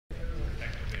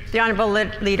The Honourable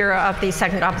Leader of the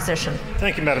Second Opposition.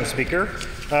 Thank you, Madam Speaker.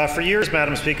 For years,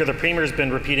 Madam Speaker, the Premier has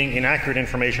been repeating inaccurate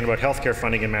information about healthcare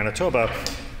funding in Manitoba.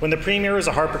 When the Premier, as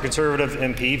a Harper Conservative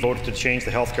MP, voted to change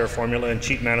the healthcare formula and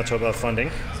cheat Manitoba of funding,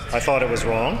 I thought it was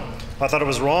wrong. I thought it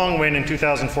was wrong when, in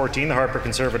 2014, the Harper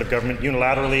Conservative government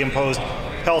unilaterally imposed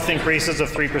health increases of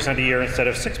 3% a year instead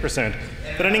of 6%.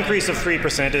 But an increase of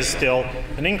 3% is still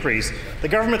an increase. The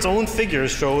government's own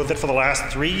figures show that for the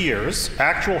last 3 years,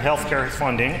 actual healthcare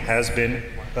funding has been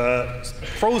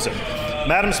frozen.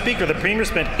 Madam Speaker, the Premier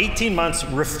spent 18 months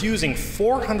refusing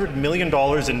 $400 million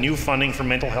in new funding for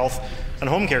mental health and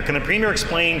home care. Can the Premier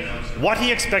explain what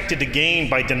he expected to gain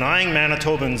by denying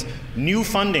Manitobans new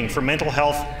funding for mental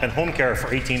health and home care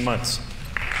for 18 months?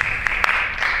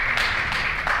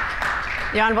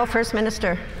 The Honourable First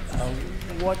Minister.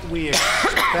 What we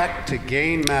expect to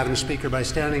gain, Madam Speaker, by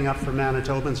standing up for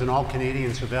Manitobans and all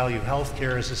Canadians who value health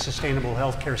care is a sustainable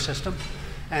health care system.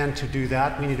 And to do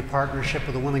that, we need a partnership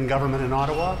with a willing government in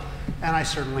Ottawa, and I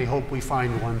certainly hope we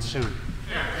find one soon.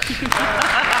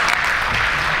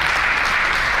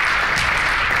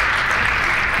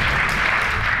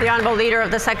 The Honourable Leader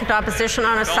of the Second Opposition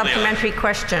on a supplementary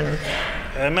question.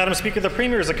 Madam Speaker, the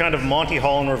Premier is a kind of Monty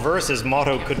Hall in reverse. His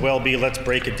motto could well be, let's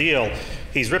break a deal.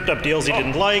 He's ripped up deals he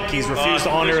didn't like, he's refused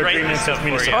to honour agreements with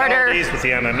municipalities, with the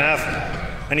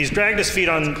MMF, and he's dragged his feet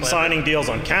on signing deals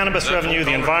on cannabis revenue,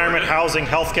 the environment, housing,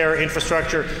 healthcare,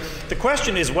 infrastructure. The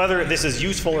question is whether this is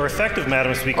useful or effective,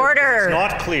 Madam Speaker. Order. It's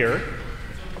not clear.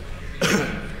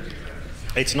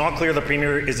 It's not clear the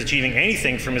Premier is achieving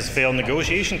anything from his failed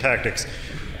negotiation tactics,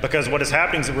 because what is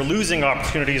happening is that we're losing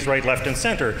opportunities right, left, and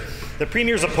centre. The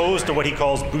Premier is opposed to what he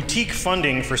calls boutique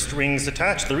funding for strings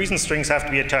attached. The reason strings have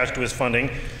to be attached to his funding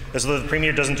is so that the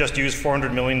Premier doesn't just use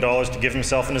 $400 million to give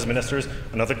himself and his ministers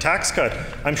another tax cut.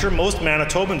 I'm sure most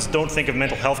Manitobans don't think of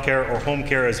mental health care or home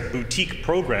care as boutique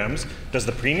programs. Does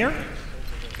the Premier?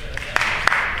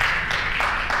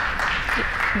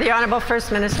 The Honourable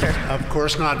First Minister. Of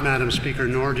course not, Madam Speaker,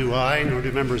 nor do I, nor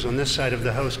do members on this side of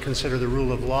the House consider the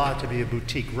rule of law to be a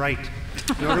boutique right.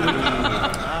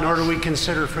 Nor do we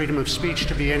consider freedom of speech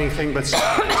to be anything but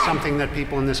something that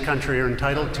people in this country are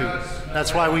entitled to.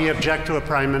 That's why we object to a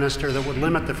Prime Minister that would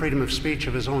limit the freedom of speech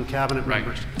of his own cabinet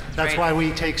members. That's why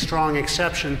we take strong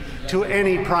exception to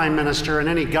any Prime Minister and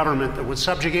any government that would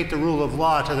subjugate the rule of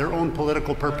law to their own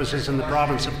political purposes in the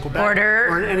province of Quebec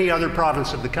or in any other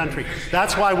province of the country.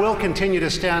 That's why we'll continue to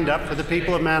stand up for the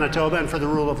people of Manitoba and for the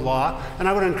rule of law, and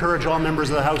I would encourage all members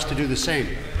of the House to do the same.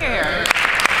 Here.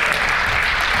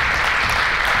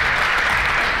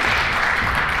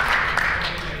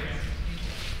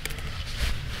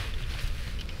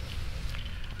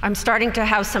 I'm starting to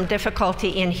have some difficulty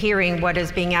in hearing what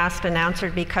is being asked and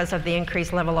answered because of the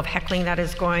increased level of heckling that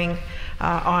is going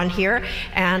on here.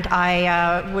 And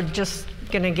I would just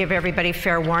going to give everybody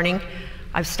fair warning.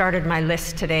 I've started my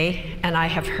list today, and I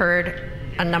have heard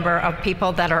a number of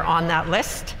people that are on that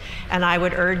list. And I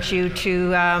would urge you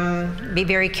to be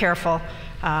very careful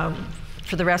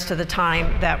for the rest of the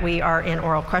time that we are in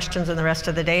oral questions and the rest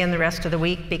of the day and the rest of the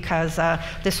week, because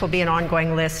this will be an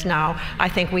ongoing list now. I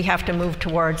think we have to move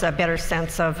towards a better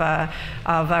sense of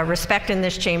respect in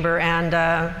this chamber, and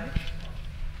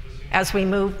as we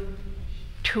move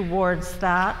towards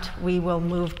that, we will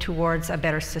move towards a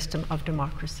better system of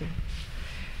democracy.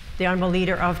 The Honourable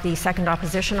Leader of the Second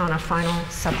Opposition on a final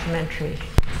supplementary.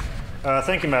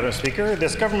 Thank you, Madam Speaker.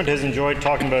 This government has enjoyed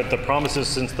talking about the promises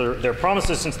since their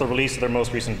promises since the release of their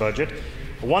most recent budget.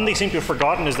 One they seem to have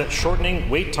forgotten is that shortening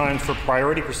wait times for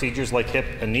priority procedures like hip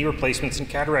and knee replacements and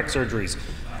cataract surgeries.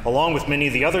 Along with many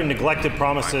of the other neglected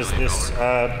promises this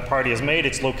party has made,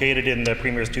 it's located in the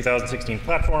Premier's 2016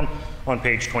 platform on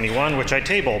page 21, which I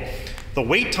table. The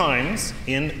wait times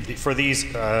for these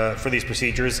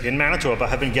procedures in Manitoba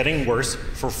have been getting worse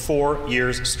for 4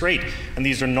 years straight. And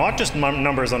these are not just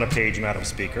numbers on a page, Madam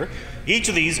Speaker. Each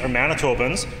of these are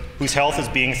Manitobans whose health is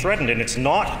being threatened. And it's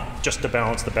not just to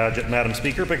balance the budget, Madam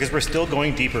Speaker, because we're still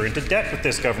going deeper into debt with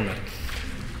this government.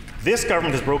 This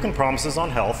government has broken promises on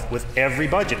health with every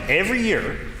budget. Every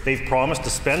year, they've promised to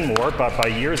spend more, but by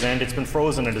year's end, it's been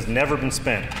frozen and has never been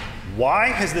spent. Why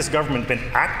has this government been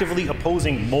actively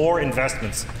opposing more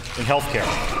investments in healthcare?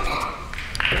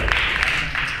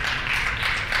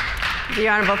 The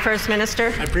Honourable First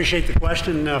Minister. I appreciate the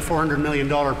question. $400 million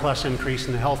plus increase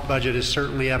in the health budget is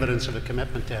certainly evidence of a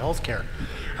commitment to healthcare.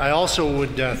 I also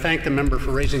would thank the member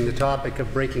for raising the topic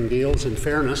of breaking deals and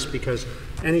fairness, because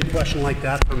any question like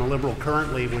that from a Liberal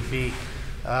currently would be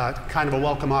kind of a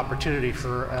welcome opportunity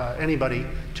for anybody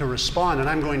to respond. And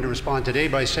I'm going to respond today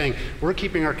by saying we're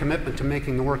keeping our commitment to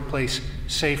making the workplace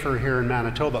safer here in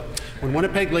Manitoba. When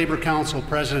Winnipeg Labour Council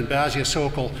President Basia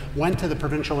Sokol went to the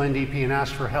provincial NDP and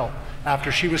asked for help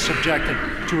after she was subjected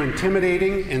to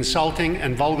intimidating, insulting,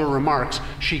 and vulgar remarks,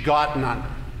 she got none.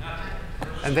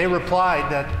 And they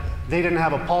replied that they didn't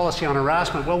have a policy on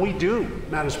harassment. Well, we do,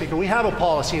 Madam Speaker. We have a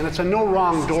policy, and it's a no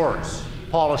wrong door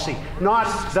policy.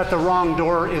 Not that the wrong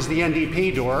door is the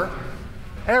NDP door.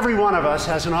 Every one of us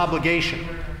has an obligation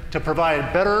to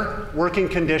provide better working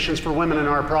conditions for women in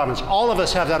our province. All of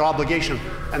us have that obligation.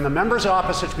 And the members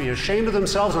opposite should be ashamed of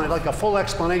themselves, and I'd like a full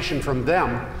explanation from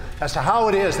them as to how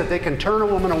it is that they can turn a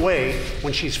woman away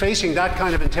when she's facing that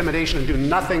kind of intimidation and do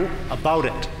nothing about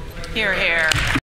it. Hear, hear.